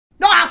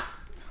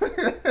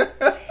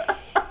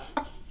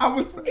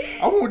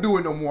I won't do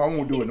it no more. I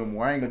won't do it no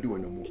more. I ain't gonna do it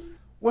no more.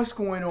 What's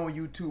going on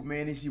YouTube,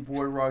 man? It's your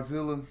boy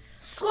Rockzilla.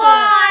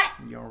 Squad!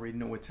 You already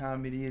know what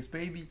time it is,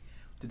 baby.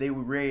 Today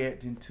we're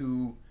reacting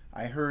to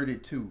I Heard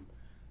It Too.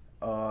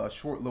 A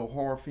short little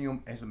horror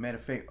film. As a matter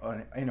of fact,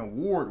 an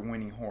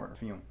award-winning horror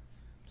film.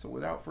 So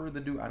without further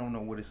ado, I don't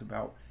know what it's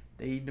about.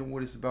 They know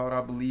what it's about,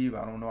 I believe.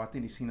 I don't know. I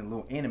think they've seen a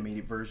little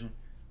animated version.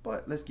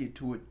 But let's get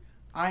to it.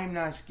 I'm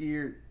not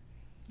scared.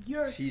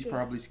 She's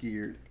probably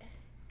scared.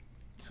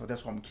 So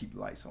that's why I'm going to keep the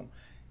lights on.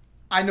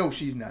 I know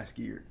she's not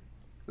scared.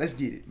 Let's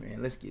get it,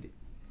 man. Let's get it.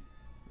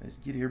 Let's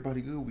get it.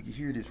 Everybody good? We can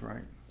hear this,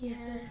 right? Yes,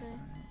 sir.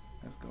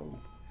 Let's go.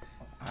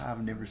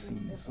 I've never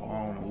seen this, so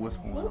I don't know what's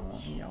going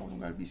on. Y'all don't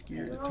got to be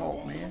scared to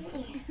talk, man.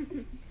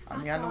 I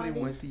mean, I know they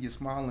want to see your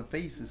smiling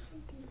faces.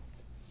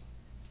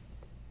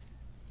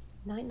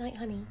 Night, night,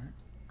 honey.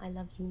 I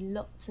love you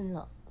lots and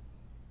lots.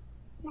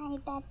 My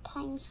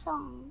bedtime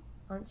song.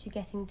 Aren't you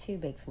getting too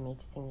big for me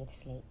to sing you to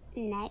sleep?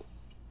 No.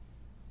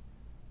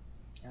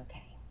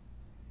 Okay.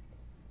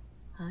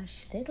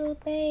 Hush, little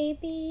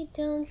baby,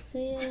 don't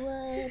say a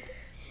word.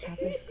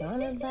 Papa's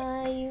gonna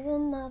buy you a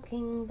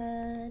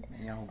mockingbird.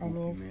 Man, And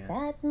if man.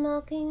 that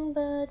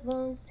mockingbird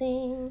won't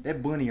sing,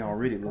 That bunny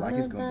already look like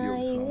it's gonna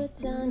build buy you a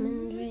something.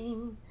 diamond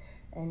ring.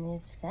 And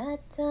if that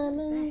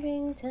diamond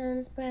ring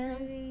turns brass,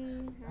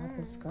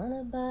 Papa's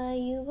gonna buy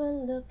you a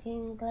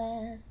looking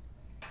glass.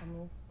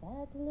 And if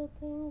that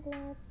looking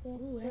glass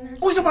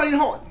gets Oh, somebody in the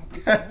heart!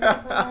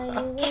 buy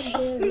you a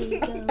billy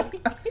goat.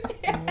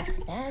 And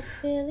if that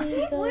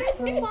billy goat Where's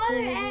the won't father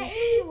sing, at Papa's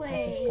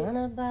anyway?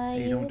 gonna buy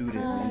Hey, you don't a do that,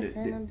 cart man.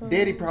 and a boat.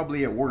 Daddy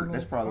probably at work.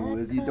 That's probably what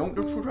it is. Don't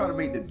try to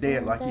make the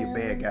dad like he a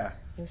bad guy.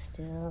 You'll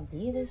still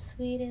be the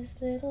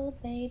sweetest little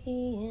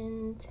baby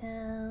in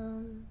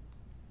town.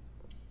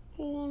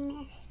 Do you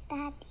miss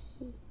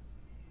Daddy?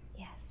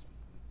 Yes,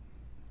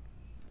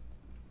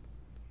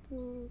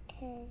 Me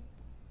too.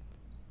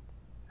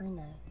 I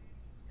know.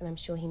 And I'm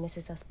sure he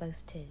misses us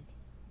both too.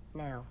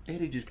 Now,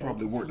 Daddy just Go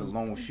probably to worked a sleep.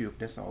 long shift.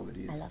 That's all it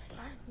is. I love you.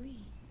 I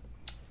agree.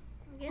 I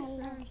Yes, love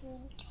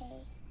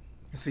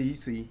sir. you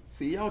too.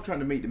 See, y'all trying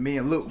to make the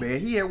man look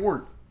bad. He at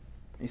work.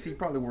 And see,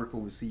 probably work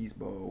overseas,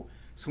 but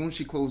soon as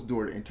she closed the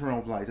door and turn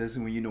off lights, that's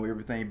when you know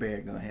everything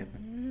bad gonna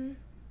happen.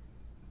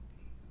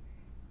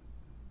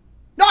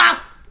 No!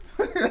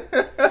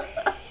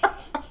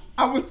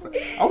 I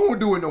won't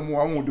do it no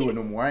more. I won't do it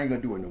no more. I ain't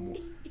gonna do it no more.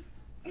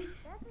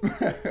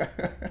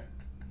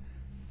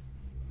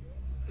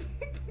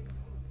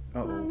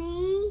 Uh-oh.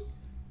 Mommy?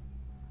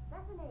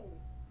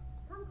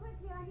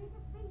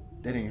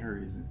 That ain't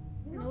her, is it?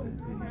 Nope.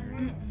 That ain't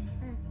her.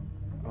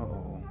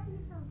 Uh-oh.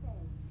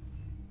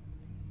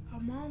 Her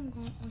mom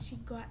going when she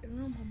go out the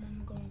room. Her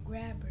mom gonna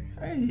grab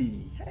her.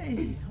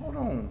 Hey, hold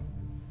on.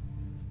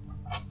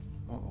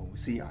 Uh-oh.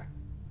 See,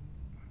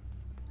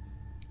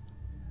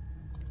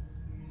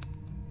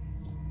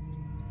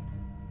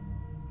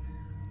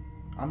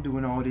 I'm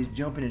doing all this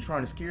jumping and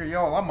trying to scare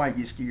y'all. I might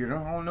get scared.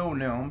 I don't know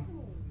now.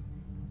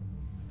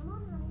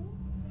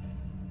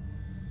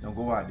 Don't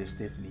go out there,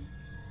 Stephanie.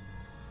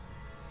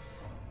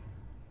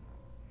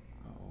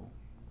 Uh-oh.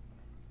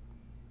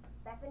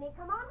 Stephanie,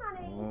 come on,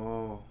 honey.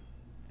 Oh.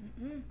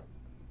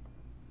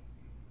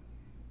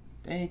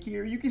 Dang,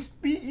 Kira, you can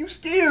speak. You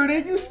scared,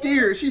 ain't you?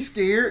 Scared. She's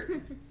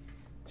scared.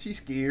 She's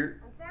scared.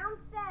 I'm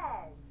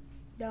downstairs.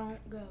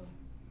 Don't go.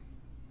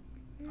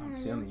 I'm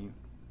telling you.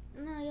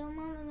 No, your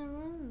mom in the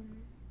room.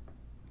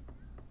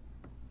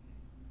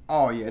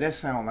 Oh, yeah, that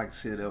sound like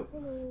set up.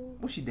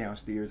 What's she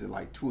downstairs at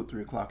like 2 or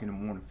 3 o'clock in the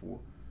morning for?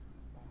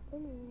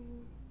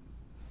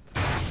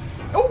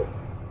 Oh!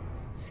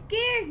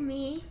 Scared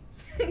me.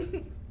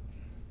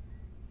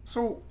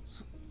 So,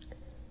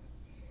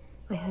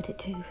 I heard it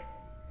too.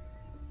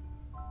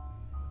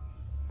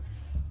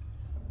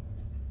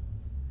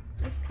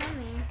 It's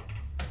coming.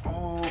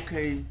 oh,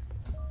 okay.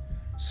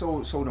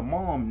 So the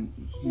mom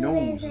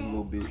knows a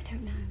little bit. I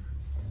don't know.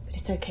 But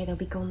it's okay, they'll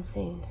be gone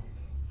soon.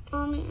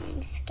 Mommy,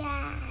 I'm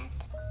scared.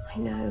 I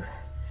know.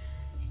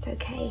 It's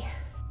okay.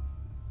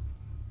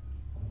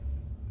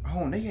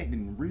 Oh, and they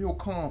acting real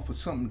calm for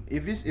something.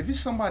 If it's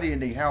somebody in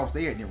their house,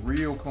 they acting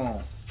real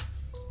calm.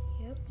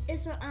 Yep.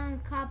 It's a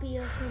copy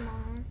of her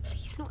mom.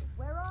 Please not.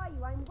 Where are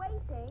you? I'm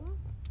waiting.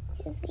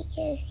 Just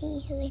because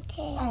see who it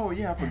is. Oh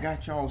yeah, I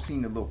forgot y'all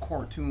seen the little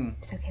cartoon.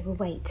 It's okay, we'll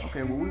wait.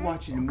 Okay, well we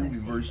watching the movie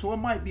version, so it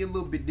might be a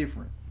little bit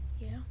different.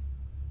 Yeah.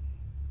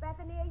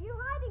 Bethany, are you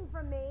hiding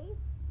from me?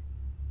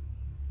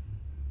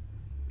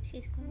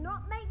 She's Do coming.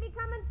 not make me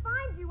come and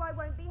find you. I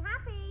won't be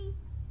happy.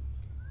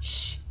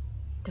 Shh.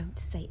 Don't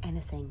say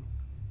anything.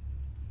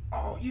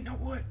 Oh, you know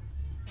what?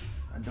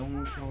 I don't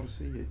want y'all to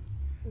see it.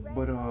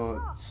 But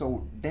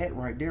so that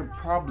right there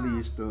probably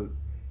is that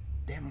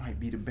might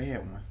be the bad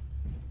one.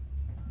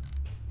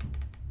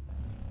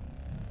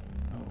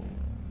 Oh.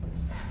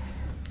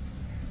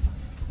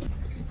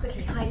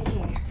 Quickly, hide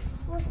in here.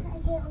 What are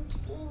you going to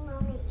do,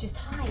 Mommy? Just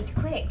hide,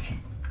 quick.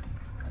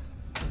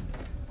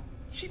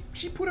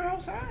 She put her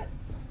outside?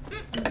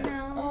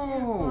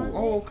 No.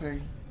 Oh, okay.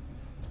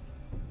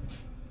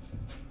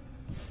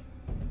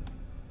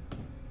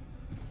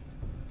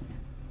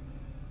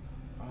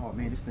 Oh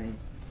man, this thing.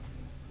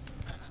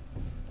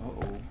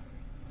 Uh-oh.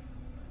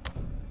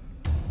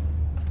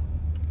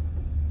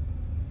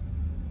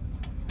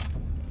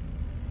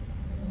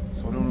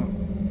 So I don't know.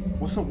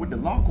 What's up with the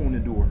lock on the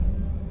door?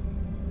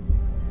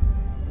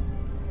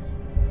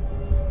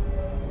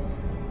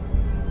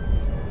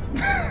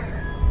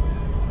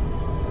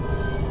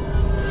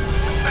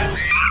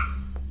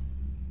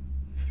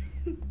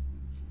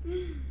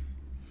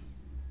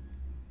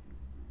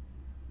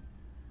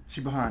 She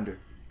behind her.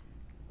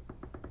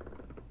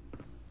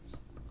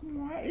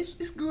 Come on,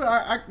 it's good.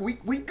 We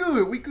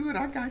good. We good.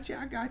 I got you.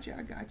 Got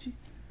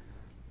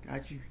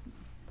you.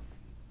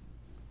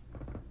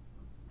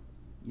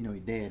 You know your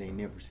dad ain't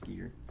never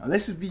scared.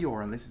 Unless it's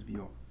VR.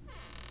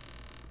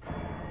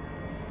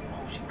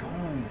 Oh, she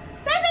gone.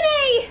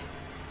 Bethany!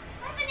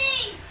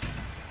 Bethany!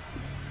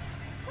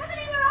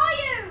 Bethany, where are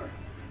you?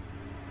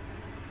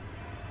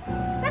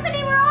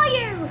 Bethany, where are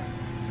you?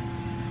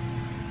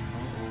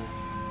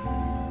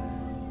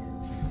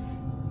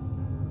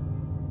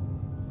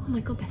 Oh my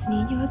God, Bethany,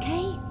 are you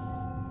okay?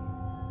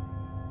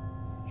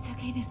 It's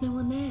okay, there's no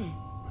one there.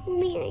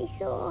 Mommy, I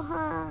saw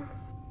her.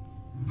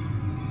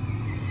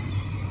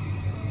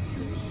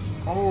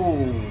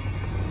 Oh.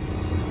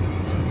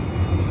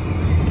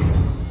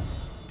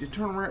 Just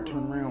turn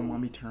around,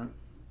 mommy, turn.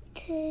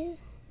 2,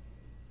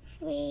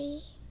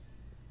 3,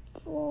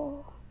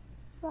 4,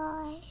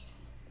 5.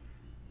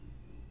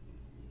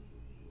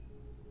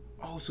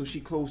 Oh, so she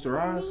closed her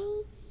eyes?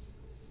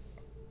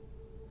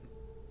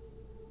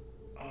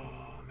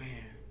 Oh,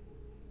 man.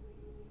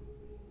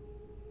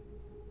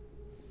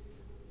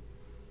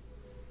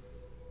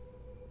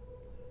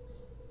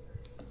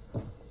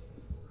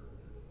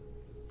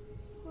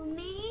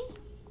 Mommy?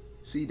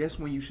 See, that's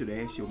when you should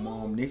ask your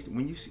mom next.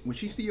 When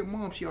she see your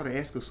mom, she ought to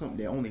ask her something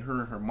that only her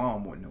and her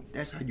mom would know.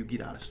 That's how you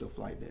get out of stuff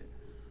like that.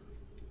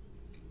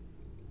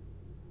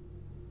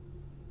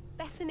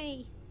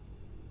 Bethany.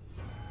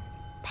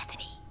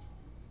 Bethany,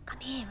 come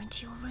here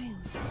into your room.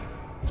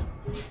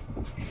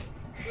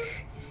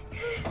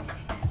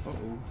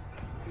 Uh-oh.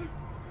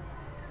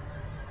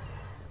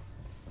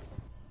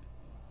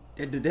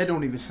 That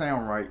don't even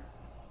sound right.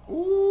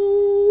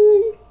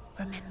 Ooh.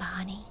 Remember,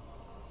 honey,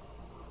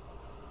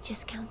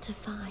 just count to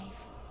 5.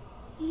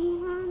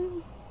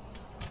 1,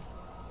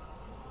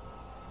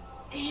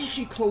 And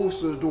she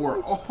closed the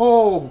door.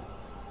 Oh.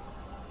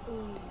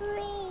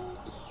 3,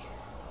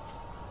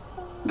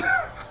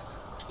 4,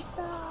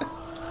 5.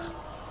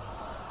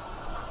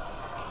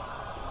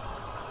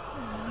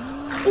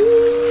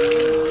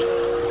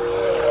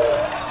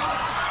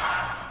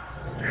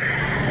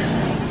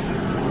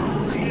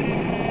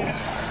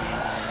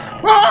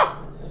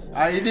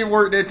 It didn't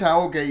work that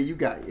time. Okay, you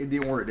got it. It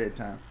didn't work that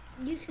time.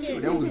 You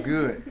scared That me. was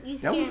good. You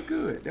That was scared-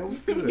 good. That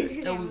was good.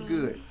 That was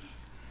good.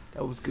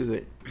 That was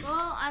good.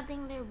 Well, I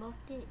think they're both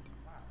dead.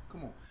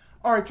 Come on.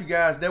 All right, you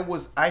guys. That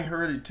was I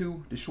Heard It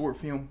Too, the short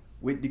film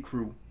with the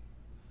crew.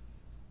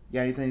 You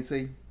got anything to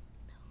say?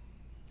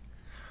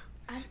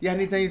 You got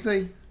anything to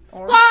say?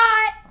 All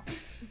right. Squad!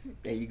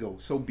 There you go.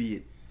 So be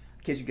it.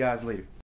 Catch you guys later.